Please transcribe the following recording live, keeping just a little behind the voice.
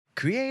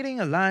creating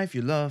a life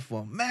you love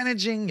while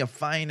managing your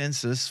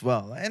finances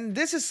well. And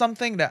this is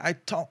something that I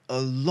talk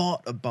a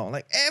lot about.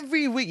 Like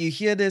every week you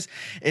hear this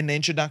in the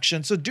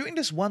introduction. So during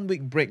this 1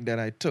 week break that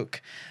I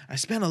took, I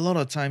spent a lot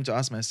of time to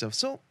ask myself,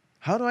 so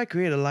how do I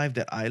create a life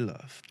that I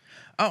love?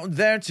 Out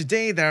there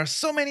today, there are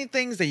so many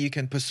things that you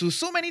can pursue,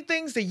 so many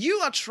things that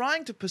you are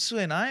trying to pursue,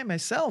 and I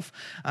myself,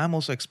 I'm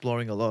also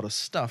exploring a lot of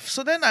stuff.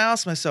 So then I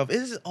ask myself,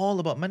 is it all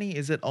about money?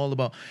 Is it all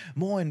about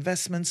more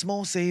investments,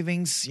 more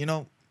savings?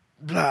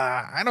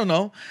 Blah, I don't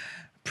know.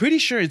 Pretty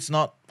sure it's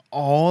not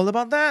all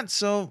about that.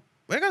 So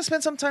we're going to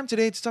spend some time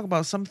today to talk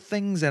about some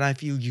things that I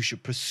feel you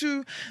should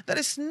pursue that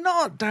is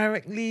not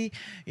directly,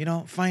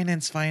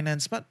 finance,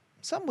 but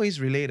some ways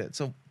related.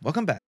 So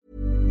welcome back.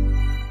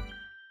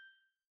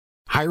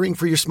 Hiring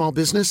for your small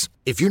business?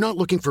 If you're not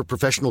looking for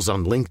professionals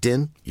on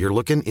LinkedIn, you're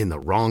looking in the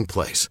wrong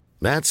place.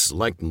 That's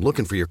like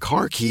looking for your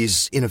car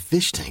keys in a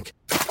fish tank.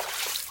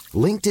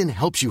 LinkedIn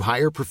helps you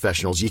hire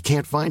professionals you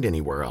can't find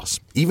anywhere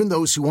else, even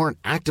those who aren't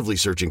actively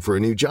searching for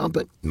a new job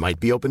but might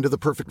be open to the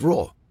perfect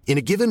role. In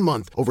a given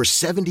month, over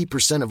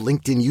 70% of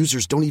LinkedIn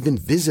users don't even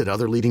visit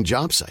other leading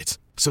job sites.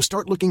 So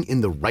start looking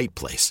in the right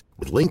place.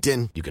 With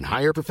LinkedIn, you can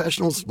hire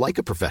professionals like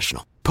a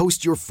professional.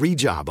 Post your free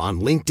job on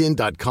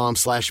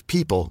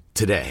linkedin.com/people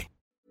today.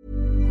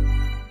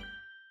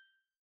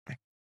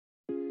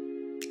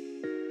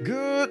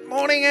 Good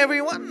morning,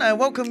 everyone. I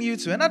welcome you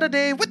to another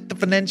day with the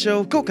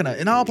Financial Coconut.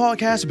 In our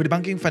podcast, we'll be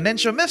debunking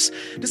financial myths,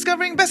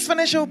 discovering best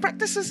financial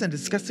practices, and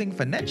discussing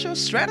financial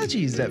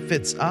strategies that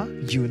fits our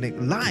unique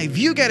life.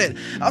 You get it.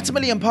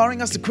 Ultimately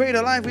empowering us to create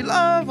a life we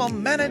love while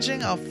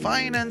managing our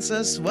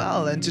finances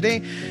well. And today,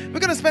 we're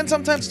going to spend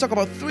some time to talk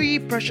about 3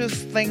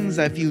 precious things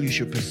I feel you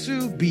should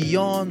pursue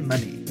beyond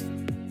money.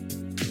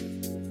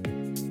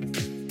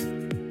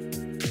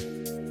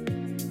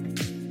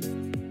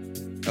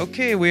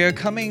 Okay, we are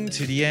coming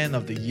to the end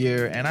of the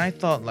year, and I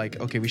thought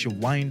we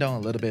should wind down a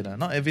little bit.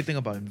 Not everything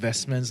about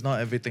investments, not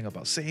everything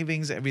about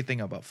savings, everything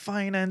about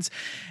finance.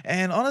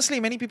 And honestly,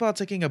 many people are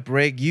taking a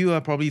break. You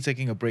are probably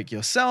taking a break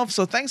yourself.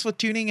 So thanks for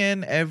tuning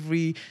in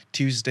every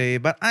Tuesday.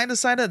 But I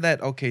decided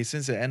that,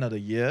 since the end of the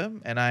year,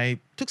 and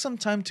I took some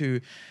time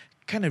to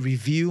kind of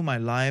review my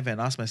life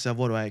and ask myself,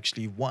 what do I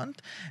actually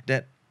want?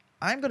 That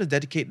I'm going to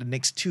dedicate the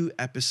next 2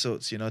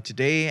 episodes,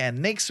 today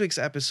and next week's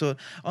episode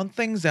on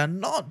things that are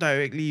not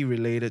directly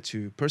related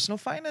to personal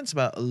finance,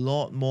 but a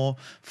lot more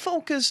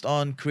focused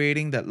on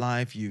creating that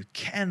life you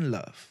can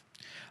love.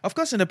 Of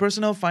course, in the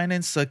personal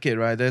finance circuit,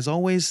 right, there's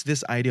always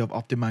this idea of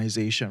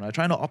optimization, right?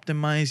 Trying to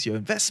optimize your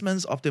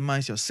investments,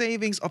 optimize your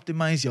savings,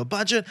 optimize your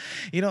budget.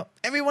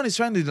 Everyone is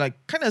trying to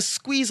kind of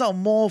squeeze out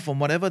more from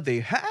whatever they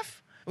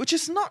have, which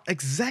is not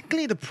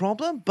exactly the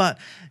problem, but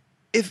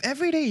if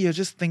every day you're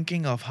just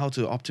thinking of how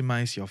to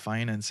optimize your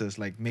finances,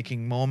 like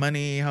making more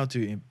money, how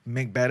to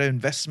make better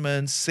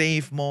investments,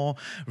 save more,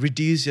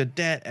 reduce your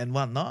debt and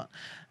whatnot,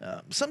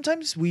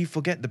 sometimes we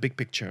forget the big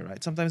picture,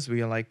 right? Sometimes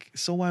we are like,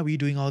 so why are we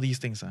doing all these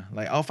things?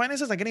 Like our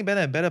finances are getting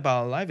better and better, but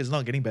our life is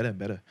not getting better and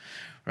better,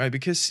 right?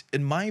 Because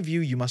in my view,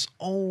 you must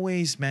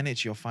always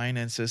manage your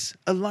finances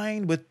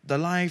aligned with the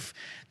life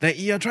that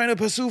you're trying to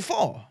pursue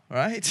for,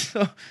 right?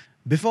 So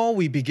before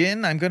we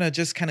begin, I'm going to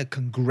just kind of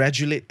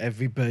congratulate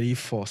everybody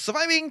for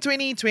surviving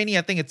 2020.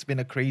 I think it's been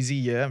a crazy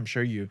year. I'm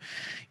sure you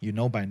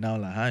know by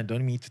now. I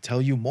don't need to tell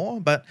you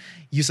more, but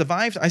you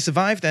survived. I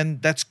survived,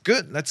 and that's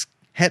good. Let's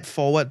head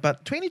forward.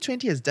 But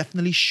 2020 has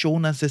definitely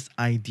shown us this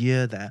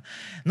idea that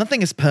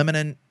nothing is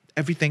permanent.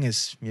 Everything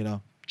is,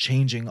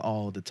 changing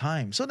all the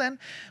time. So then,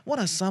 what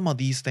are some of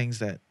these things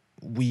that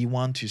we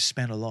want to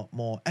spend a lot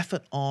more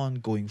effort on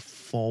going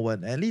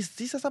forward? At least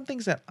these are some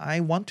things that I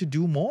want to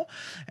do more,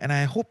 and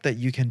I hope that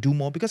you can do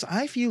more, because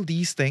I feel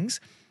these things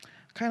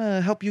kind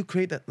of help you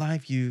create that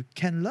life you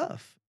can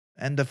love.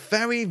 And the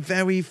very,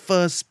 very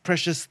first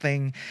precious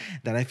thing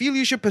that I feel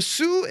you should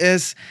pursue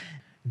is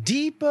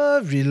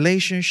deeper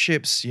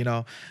relationships,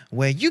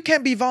 where you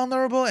can be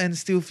vulnerable and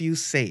still feel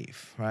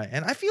safe, right?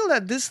 And I feel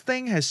that this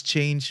thing has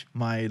changed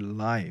my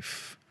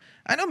life.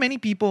 I know many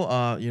people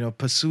are,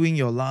 pursuing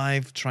your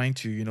life, trying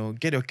to,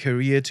 get your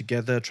career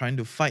together, trying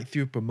to fight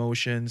through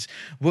promotions,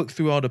 work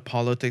through all the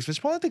politics,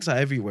 which politics are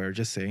everywhere,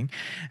 just saying.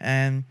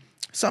 And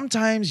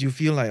sometimes you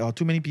feel like,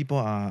 too many people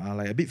are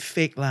like a bit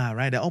fake lah,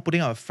 right? They're all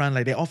putting out a front,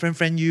 like they all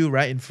friend you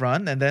right in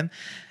front, and then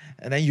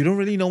you don't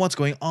really know what's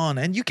going on.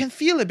 And you can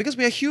feel it because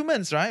we are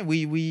humans, right?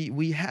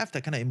 We have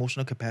that kind of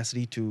emotional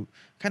capacity to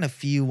kind of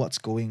feel what's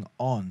going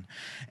on.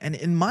 And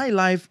in my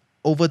life,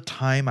 over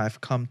time, I've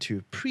come to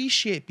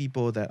appreciate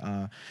people that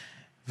are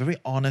very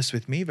honest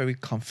with me, very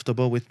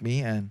comfortable with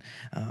me, and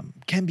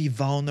can be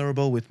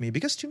vulnerable with me.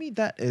 Because to me,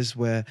 that is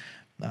where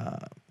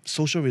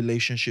social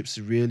relationships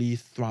really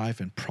thrive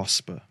and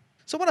prosper.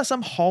 So what are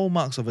some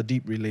hallmarks of a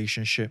deep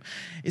relationship?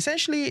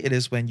 Essentially, it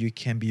is when you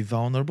can be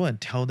vulnerable and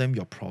tell them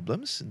your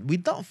problems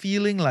without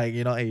feeling like,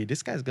 hey,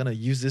 this guy's going to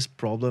use this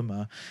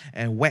problem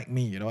and whack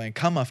me, and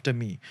come after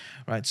me,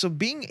 right? So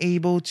being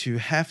able to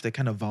have that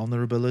kind of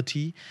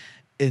vulnerability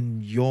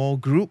in your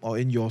group or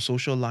in your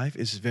social life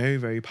is very,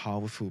 very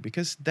powerful,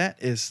 because that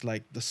is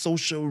like the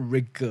social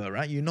rigor,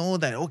 right? You know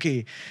that,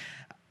 okay,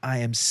 I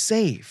am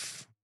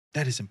safe.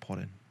 That is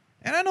important.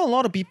 And I know a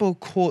lot of people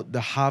quote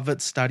the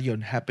Harvard study on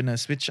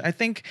happiness, which I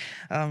think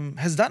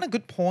has done a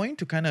good point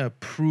to kind of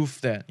prove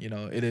that,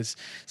 it is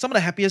some of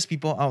the happiest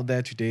people out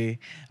there today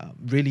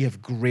really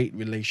have great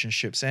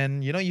relationships.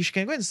 And, you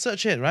can go and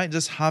search it, right?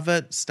 Just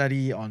Harvard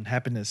study on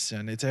happiness.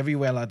 And it's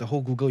everywhere, like the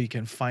whole Google, you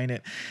can find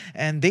it.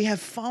 And they have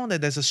found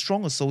that there's a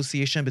strong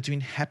association between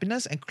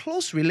happiness and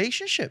close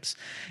relationships.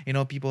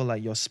 People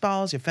like your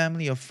spouse, your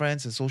family, your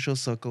friends, and social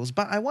circles.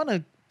 But I want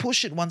to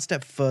push it one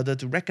step further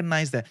to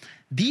recognize that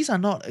these are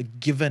not a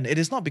given. It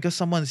is not because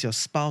someone is your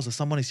spouse or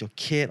someone is your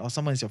kid or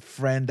someone is your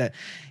friend that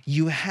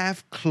you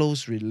have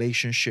close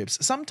relationships.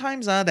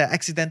 Sometimes they're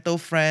accidental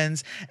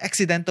friends,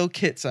 accidental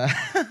kids.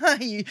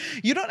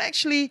 You don't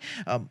actually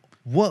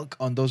work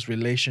on those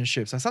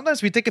relationships. And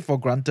sometimes we take it for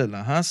granted.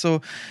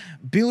 So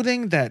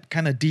building that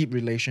kind of deep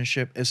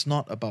relationship is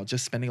not about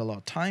just spending a lot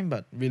of time,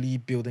 but really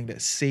building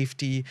that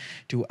safety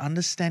to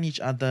understand each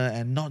other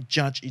and not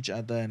judge each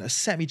other and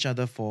accept each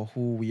other for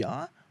who we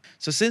are.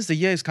 So since the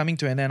year is coming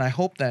to an end, I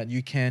hope that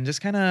you can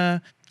just kind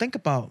of think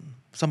about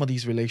some of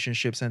these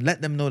relationships and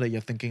let them know that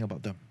you're thinking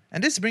about them.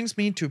 And this brings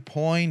me to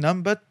point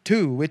number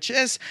 2, which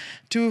is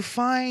to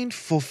find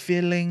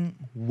fulfilling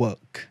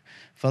work.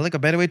 For like a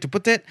better way to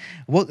put it,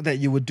 work that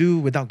you would do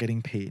without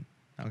getting paid.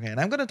 Okay, and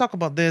I'm going to talk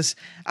about this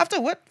after a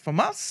word from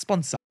our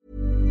sponsor.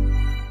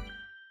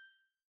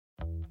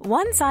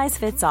 One size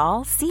fits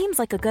all seems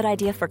like a good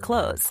idea for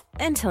clothes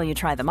until you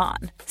try them on.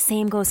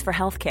 Same goes for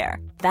healthcare.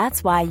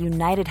 That's why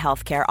United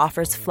Healthcare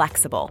offers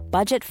flexible,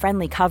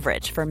 budget-friendly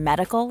coverage for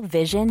medical,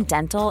 vision,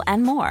 dental,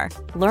 and more.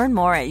 Learn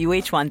more at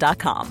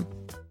uh1.com.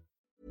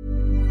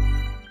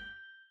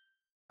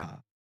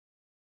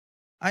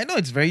 I know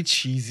it's very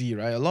cheesy,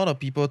 right? A lot of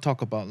people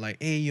talk about like,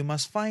 hey, you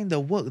must find the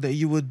work that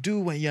you would do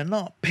when you're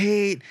not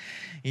paid,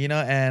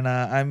 and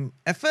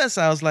at first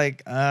I was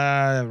like,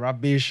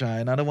 rubbish,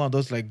 another one of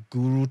those like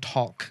guru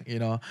talk,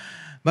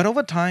 But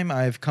over time,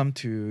 I've come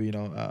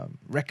to,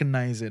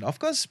 recognize it. Of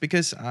course,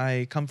 because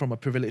I come from a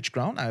privileged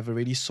ground, I've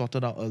already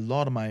sorted out a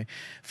lot of my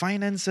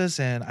finances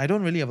and I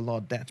don't really have a lot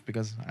of debt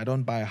because I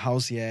don't buy a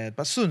house yet.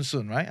 But soon,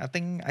 right? I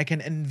think I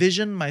can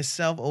envision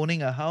myself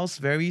owning a house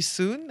very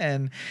soon.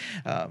 And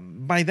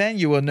by then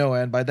you will know.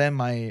 And by then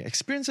my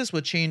experiences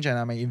will change and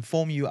I may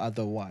inform you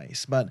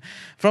otherwise. But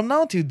from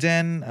now to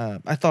then,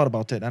 I thought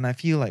about it. And I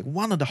feel like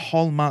one of the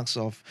hallmarks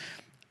of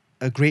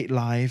a great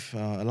life,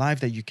 a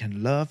life that you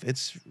can love.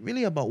 It's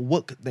really about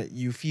work that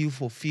you feel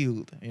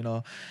fulfilled,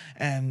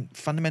 and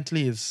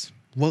fundamentally it's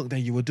work that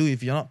you will do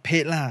if you're not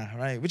paid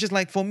right? Which is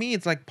like, for me,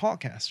 it's like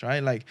podcasts,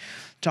 right? Like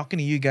talking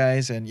to you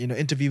guys and,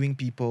 interviewing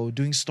people,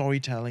 doing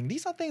storytelling.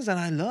 These are things that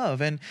I love.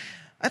 And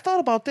I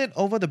thought about it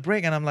over the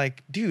break and I'm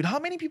like, dude, how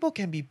many people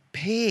can be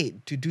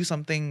paid to do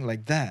something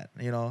like that?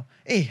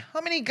 Hey,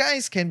 how many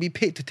guys can be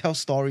paid to tell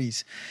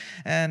stories?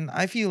 And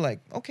I feel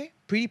like, okay,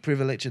 pretty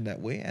privileged in that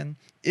way. And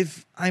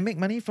if I make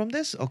money from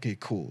this, okay,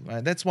 cool,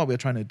 right? That's what we're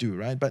trying to do,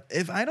 right? But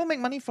if I don't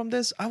make money from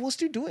this, I will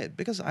still do it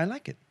because I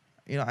like it.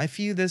 I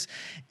feel this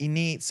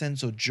innate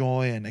sense of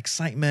joy and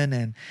excitement,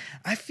 and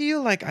I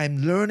feel like I'm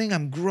learning,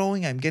 I'm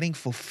growing, I'm getting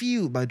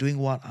fulfilled by doing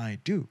what I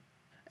do.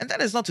 And that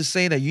is not to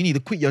say that you need to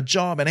quit your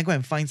job and then go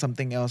and find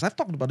something else. I've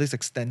talked about this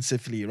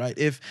extensively, right?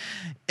 If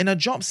in a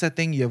job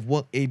setting, you have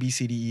work A, B,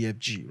 C, D, E, F,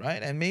 G,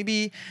 right? And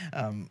maybe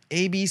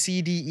A, B,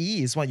 C, D,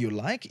 E is what you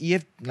like.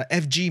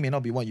 F, G may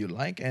not be what you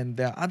like. And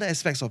there are other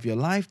aspects of your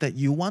life that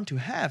you want to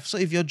have. So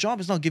if your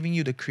job is not giving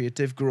you the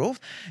creative growth,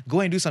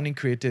 go and do something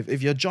creative.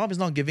 If your job is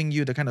not giving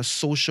you the kind of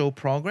social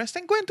progress,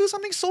 then go and do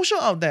something social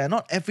out there.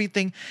 Not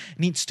everything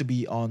needs to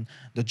be on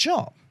the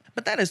job.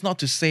 But that is not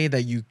to say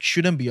that you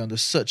shouldn't be on the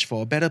search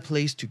for a better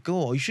place to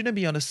go, or you shouldn't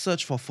be on the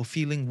search for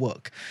fulfilling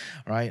work,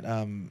 right?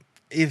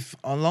 If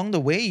along the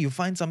way you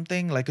find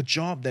something like a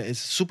job that is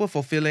super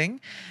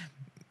fulfilling,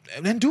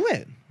 then do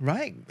it,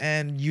 right?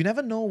 And you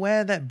never know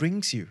where that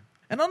brings you.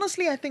 And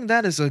honestly, I think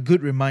that is a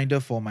good reminder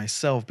for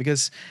myself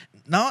because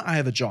now I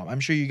have a job. I'm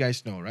sure you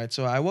guys know, right?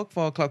 So I work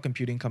for a cloud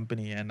computing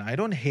company and I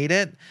don't hate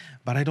it,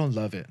 but I don't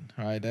love it,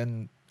 right?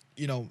 And,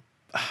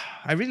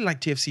 I really like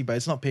TFC, but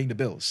it's not paying the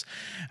bills.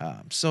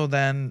 So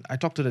then I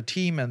talked to the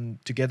team, and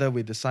together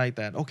we decide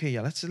that, okay,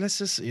 yeah, let's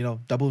just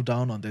double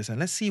down on this and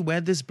let's see where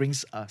this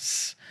brings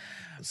us.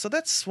 So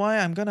that's why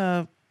I'm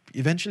gonna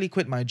eventually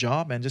quit my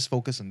job and just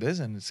focus on this,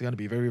 and it's gonna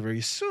be very, very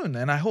soon.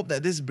 And I hope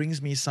that this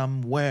brings me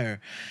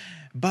somewhere.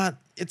 But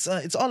it's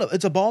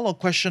a ball of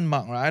question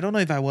mark, right? I don't know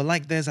if I will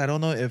like this. I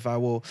don't know if I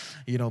will,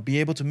 be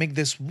able to make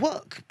this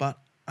work. But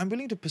I'm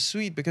willing to pursue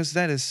it because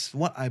that is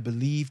what I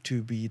believe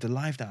to be the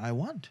life that I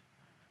want.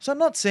 So I'm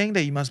not saying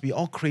that you must be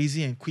all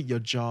crazy and quit your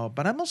job,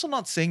 but I'm also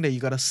not saying that you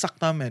got to suck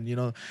thumb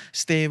and,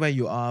 stay where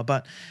you are.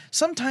 But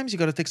sometimes you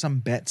got to take some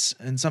bets,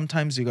 and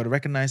sometimes you got to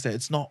recognize that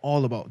it's not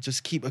all about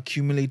just keep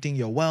accumulating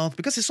your wealth,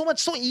 because it's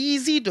so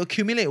easy to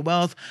accumulate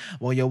wealth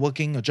while you're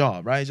working a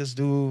job, right? Just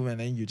do,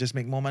 and then you just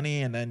make more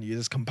money, and then you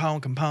just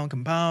compound.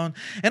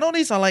 And all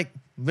these are like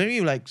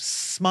very like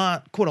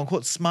smart, quote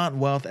unquote, smart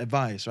wealth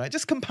advice, right?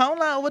 Just compound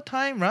lah over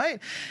time, right?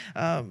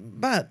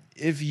 But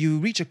if you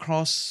reach a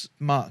cross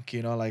mark,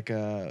 you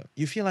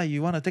feel like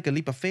you want to take a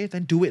leap of faith,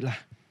 then do it lah.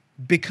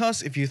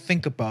 Because if you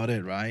think about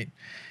it, right?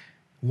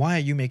 Why are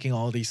you making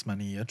all this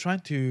money? You're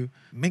trying to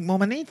make more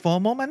money, for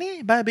more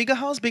money, buy a bigger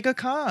house, bigger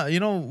car,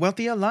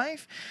 wealthier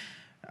life.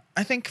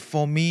 I think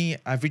for me,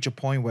 I've reached a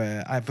point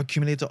where I've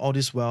accumulated all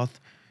this wealth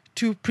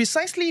to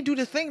precisely do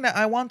the thing that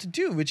I want to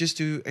do, which is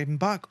to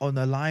embark on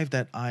a life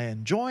that I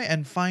enjoy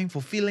and find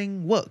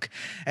fulfilling work.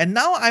 And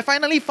now I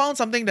finally found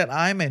something that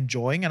I'm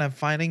enjoying and I'm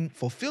finding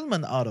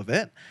fulfillment out of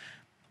it.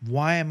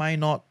 Why am I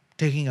not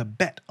taking a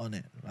bet on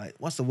it, right?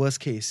 What's the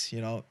worst case,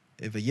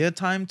 If a year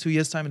time, 2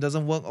 years time, it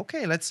doesn't work,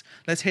 okay, let's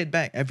head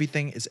back.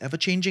 Everything is ever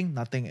changing.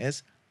 Nothing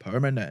is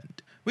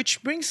permanent.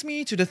 Which brings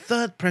me to the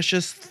third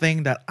precious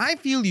thing that I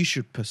feel you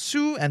should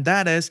pursue, and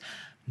that is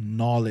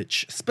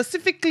knowledge.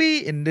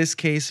 Specifically, in this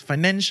case,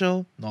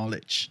 financial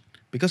knowledge.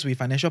 Because we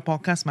financial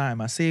podcast, I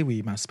must say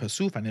we must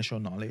pursue financial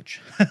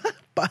knowledge.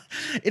 But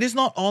it is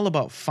not all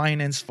about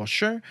finance for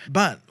sure.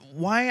 But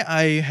why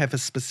I have a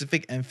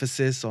specific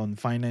emphasis on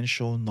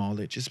financial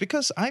knowledge is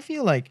because I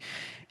feel like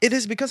it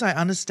is because I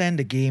understand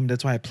the game.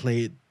 That's why I play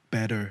it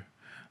better,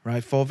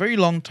 right? For a very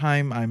long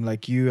time, I'm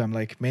like you, I'm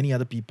like many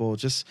other people,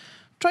 just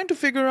trying to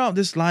figure out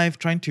this life,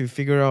 trying to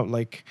figure out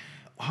like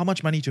how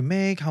much money to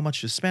make, how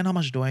much to spend, how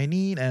much do I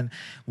need, and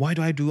why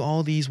do I do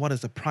all these? What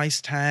is the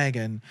price tag?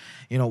 And,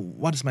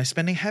 what is my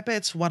spending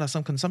habits? What are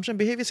some consumption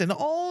behaviors? And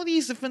all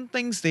these different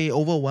things, they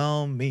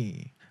overwhelm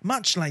me.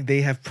 Much like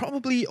they have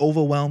probably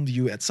overwhelmed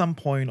you at some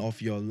point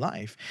of your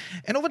life.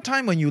 And over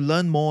time, when you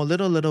learn more,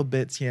 little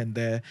bits here and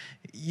there,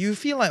 you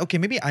feel like, okay,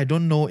 maybe I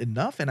don't know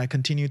enough and I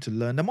continue to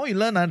learn. The more you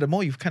learn, the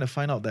more you kind of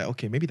find out that,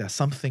 okay, maybe there's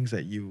some things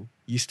that you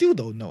still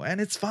don't know,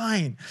 and it's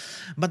fine.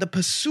 But the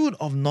pursuit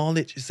of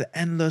knowledge is an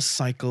endless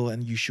cycle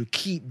and you should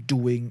keep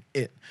doing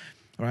it,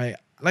 right?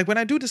 Like when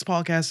I do this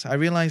podcast, I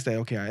realize that,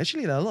 okay,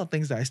 actually there are a lot of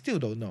things that I still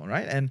don't know,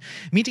 right? And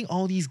meeting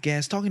all these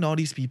guests, talking to all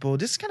these people,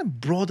 this kind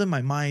of broaden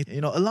my mind,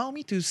 allow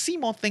me to see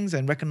more things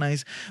and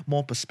recognize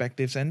more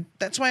perspectives. And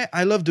that's why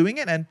I love doing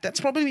it. And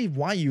that's probably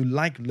why you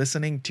like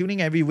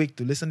tuning every week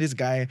to listen to this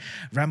guy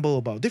ramble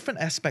about different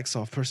aspects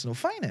of personal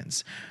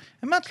finance.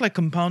 And much like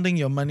compounding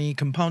your money,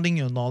 compounding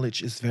your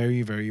knowledge is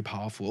very, very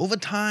powerful. Over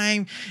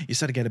time, you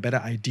start to get a better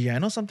idea. I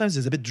know sometimes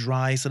it's a bit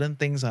dry. Certain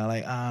things are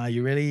like,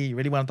 you really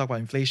want to talk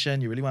about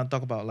inflation. You really want to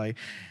talk about like,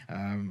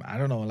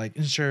 like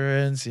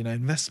insurance,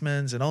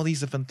 investments and all these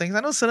different things.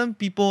 I know certain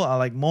people are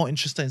like more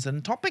interested in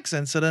certain topics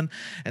and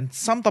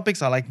some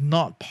topics are like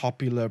not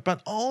popular.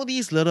 But all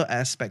these little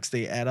aspects,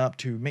 they add up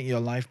to make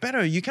your life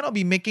better. You cannot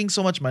be making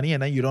so much money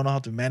and then you don't know how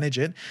to manage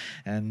it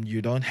and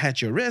you don't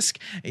hedge your risk.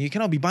 And you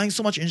cannot be buying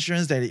so much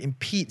insurance that it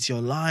impedes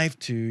your life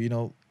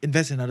to,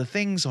 invest in other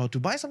things or to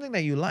buy something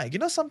that you like.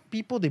 Some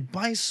people, they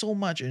buy so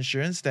much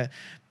insurance that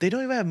they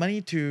don't even have money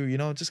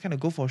to, just kind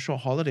of go for a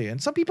short holiday.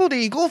 And some people,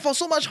 they go for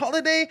so much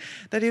holiday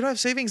that they don't have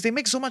savings. They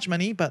make so much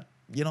money, but,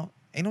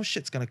 ain't no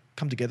shit's gonna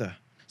come together.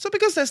 So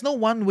because there's no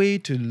one way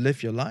to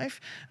live your life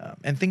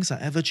and things are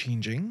ever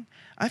changing,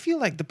 I feel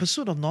like the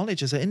pursuit of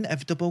knowledge is an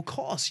inevitable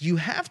course. You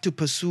have to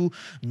pursue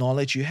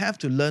knowledge. You have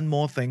to learn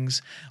more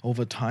things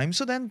over time.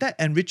 So then that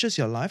enriches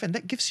your life and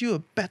that gives you a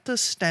better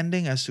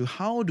standing as to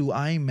how do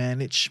I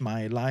manage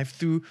my life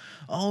through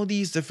all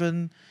these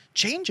different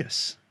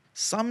changes.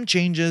 Some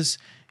changes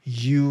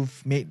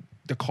you've made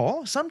the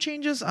call. Some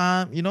changes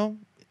are,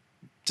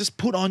 just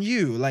put on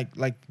you like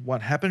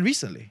what happened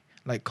recently,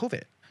 like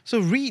COVID. So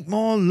read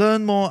more,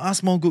 learn more,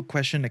 ask more good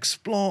questions,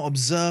 explore,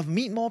 observe,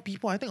 meet more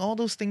people. I think all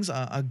those things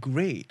are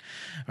great,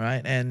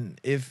 right?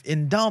 And if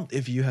in doubt,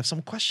 if you have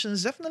some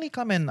questions, definitely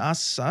come and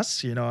ask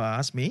us,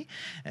 ask me.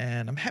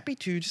 And I'm happy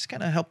to just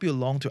kind of help you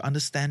along to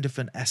understand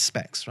different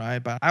aspects, right?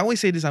 But I always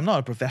say this, I'm not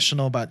a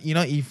professional, but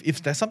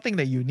if there's something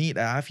that you need,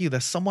 I feel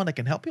there's someone that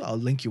can help you, I'll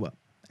link you up.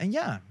 And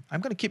yeah,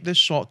 I'm going to keep this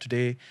short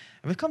today.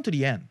 And we've come to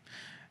the end.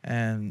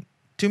 And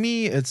to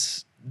me,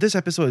 this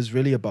episode is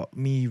really about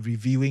me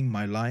reviewing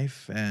my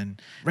life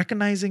and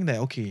recognizing that,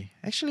 okay,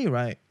 actually,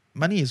 right,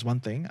 money is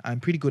one thing. I'm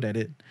pretty good at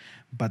it.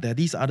 But there are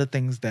these other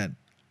things that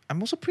I'm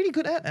also pretty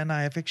good at, and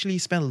I've actually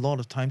spent a lot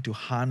of time to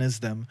harness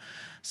them.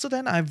 So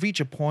then I've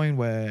reached a point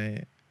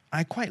where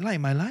I quite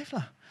like my life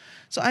lah.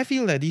 So I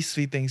feel that these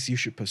 3 things you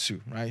should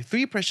pursue, right?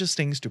 3 precious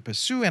things to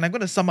pursue, and I'm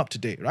going to sum up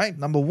today, right?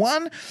 Number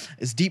 1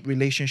 is deep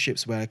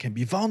relationships where I can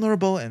be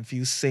vulnerable and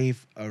feel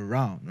safe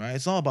around, right?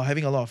 It's not about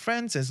having a lot of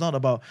friends. It's not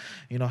about,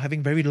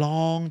 having very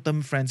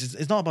long-term friends.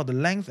 It's not about the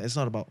length. It's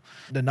not about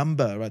the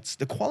number, right?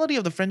 The quality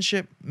of the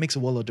friendship makes a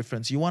world of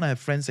difference. You want to have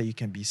friends that you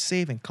can be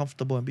safe and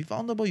comfortable and be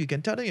vulnerable. You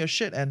can tell them your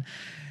shit and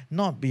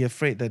not be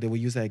afraid that they will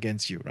use that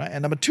against you, right?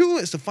 And number 2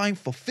 is to find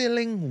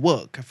fulfilling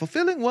work.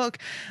 Fulfilling work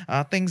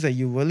are things that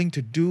you're willing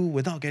to do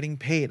without getting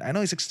paid. I know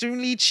it's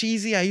extremely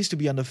cheesy. I used to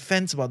be on the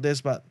fence about this,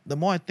 but the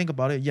more I think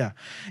about it, yeah.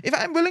 If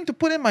I'm willing to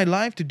put in my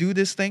life to do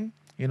this thing,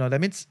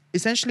 That means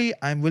essentially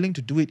I'm willing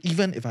to do it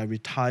even if I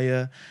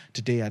retire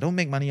today. I don't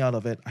make money out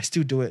of it. I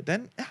still do it.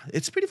 Then yeah,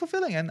 it's pretty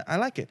fulfilling and I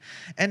like it.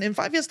 And in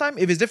 5 years' time,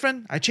 if it's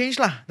different, I change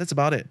lah. That's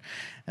about it.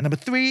 And number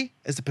 3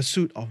 is the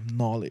pursuit of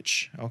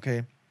knowledge.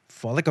 Okay.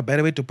 For like a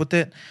better way to put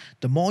it,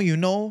 the more you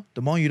know,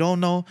 the more you don't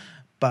know.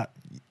 But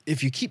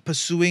if you keep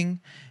pursuing,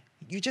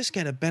 you just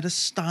get a better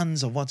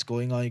stance of what's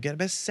going on. You get a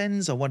better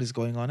sense of what is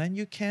going on, and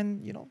you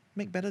can,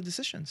 make better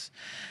decisions.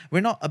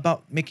 We're not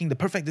about making the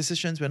perfect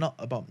decisions. We're not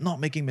about not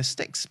making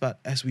mistakes. But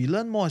as we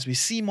learn more, as we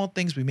see more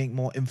things, we make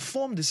more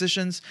informed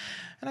decisions.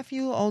 And I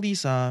feel all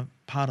these are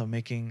part of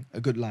making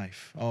a good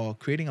life or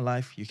creating a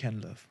life you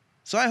can live.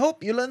 So I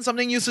hope you learned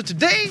something useful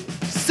today.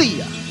 See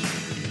ya.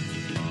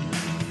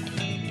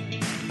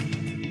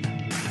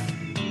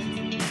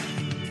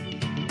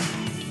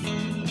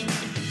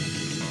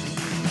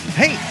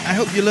 Hey, I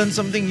hope you learned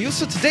something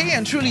useful today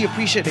and truly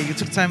appreciate that you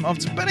took time off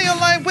to better your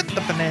life with the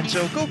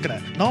Financial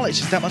Coconut. Knowledge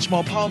is that much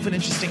more powerful and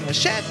interesting when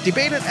shared,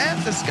 debated,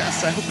 and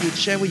discussed. I hope you would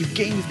share what you've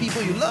gained with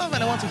people you love,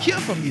 and I want to hear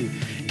from you.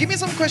 Give me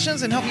some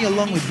questions and help me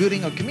along with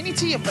building a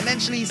community of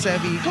financially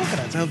savvy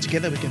coconuts. I hope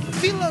together we can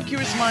fulfill our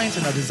curious minds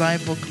and our desire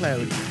for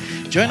clarity.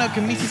 Join our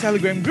community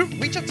Telegram group,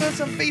 reach out to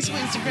us on Facebook,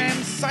 Instagram,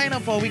 sign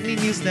up for our weekly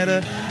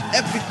newsletter.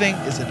 Everything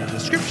is in the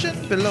description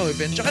below. If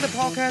you enjoy the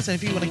podcast and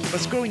if you want to keep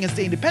us growing and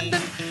stay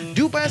independent,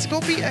 do buy us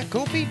Kopi at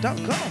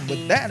Kopi.com.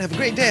 With that, have a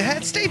great day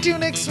ahead. Stay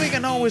tuned next week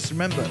and always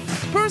remember,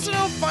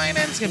 personal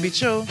finance can be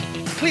chill,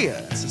 clear,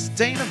 and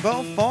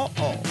sustainable for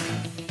all.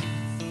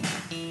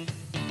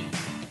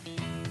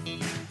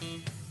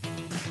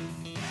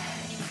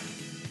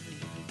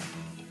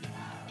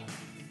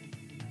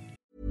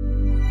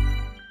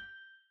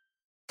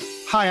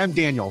 Hi, I'm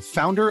Daniel,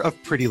 founder of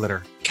Pretty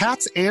Litter.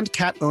 Cats and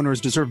cat owners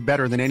deserve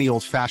better than any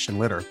old-fashioned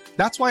litter.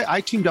 That's why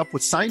I teamed up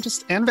with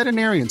scientists and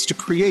veterinarians to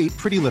create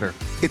Pretty Litter.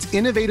 Its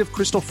innovative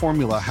crystal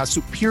formula has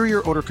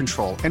superior odor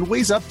control and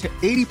weighs up to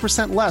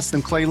 80% less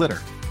than clay litter.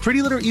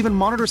 Pretty Litter even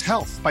monitors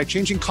health by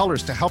changing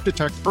colors to help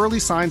detect early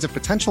signs of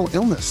potential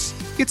illness.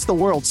 It's the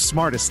world's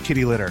smartest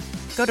kitty litter.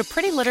 Go to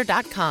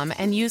prettylitter.com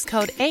and use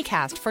code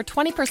ACAST for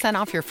 20%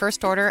 off your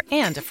first order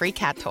and a free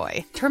cat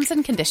toy. Terms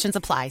and conditions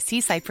apply.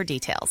 See site for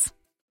details.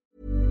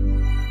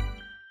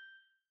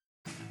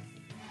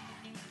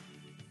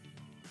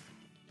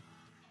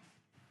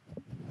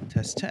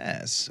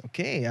 Test.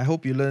 Okay, I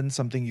hope you learned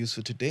something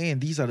useful today,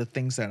 and these are the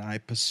things that I'm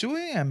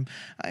pursuing,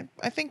 and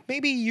I think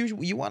maybe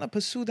you want to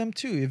pursue them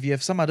too. If you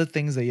have some other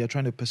things that you're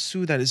trying to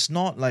pursue that is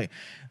not like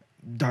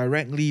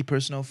directly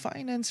personal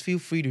finance, feel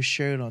free to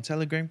share it on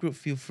Telegram group.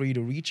 Feel free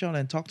to reach out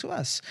and talk to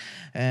us.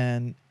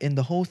 And in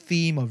the whole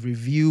theme of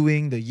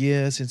reviewing the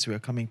year, since we're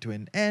coming to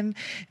an end,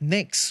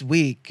 next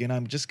week,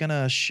 I'm just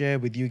gonna share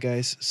with you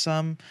guys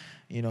some,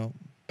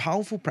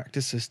 powerful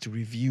practices to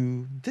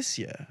review this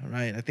year,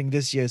 right? I think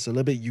this year is a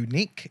little bit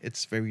unique.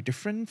 It's very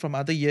different from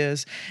other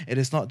years. It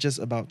is not just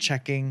about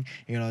checking,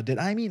 did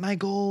I meet my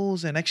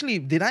goals? And actually,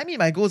 did I meet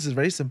my goals is a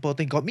very simple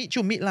thing. Got meet,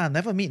 you meet lah.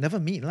 Never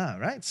meet lah,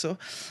 right? So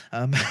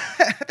I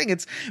think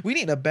we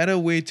need a better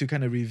way to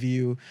kind of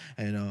review,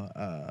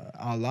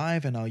 our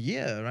life and our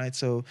year, right?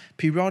 So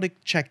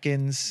periodic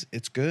check-ins,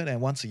 it's good.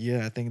 And once a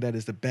year, I think that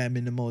is the bare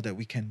minimal that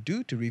we can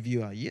do to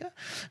review our year.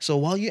 So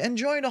while you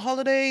enjoy the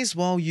holidays,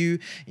 while you,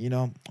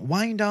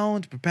 wind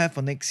down to prepare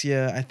for next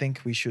year, I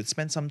think we should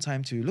spend some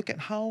time to look at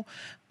how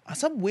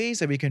some ways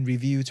that we can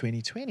review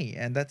 2020,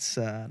 and that's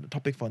the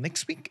topic for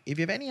next week. If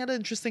you have any other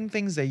interesting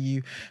things that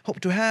you hope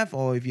to have,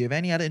 or if you have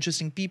any other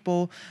interesting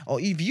people, or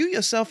if you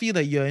yourself feel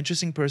that you're an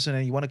interesting person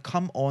and you want to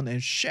come on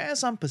and share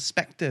some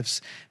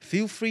perspectives,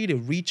 feel free to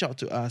reach out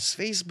to us.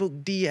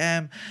 Facebook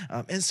DM,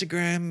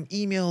 Instagram,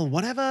 email,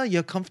 whatever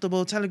you're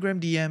comfortable, Telegram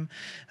DM.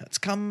 Let's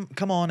come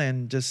on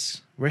and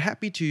just, we're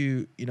happy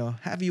to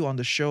have you on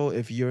the show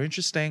if you're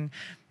interesting.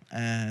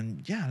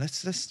 And yeah,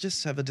 let's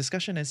just have a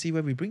discussion and see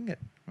where we bring it,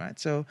 right?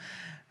 So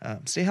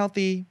stay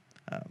healthy.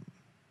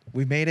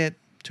 We made it.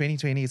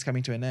 2020 is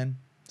coming to an end.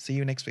 See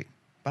you next week.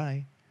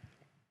 Bye.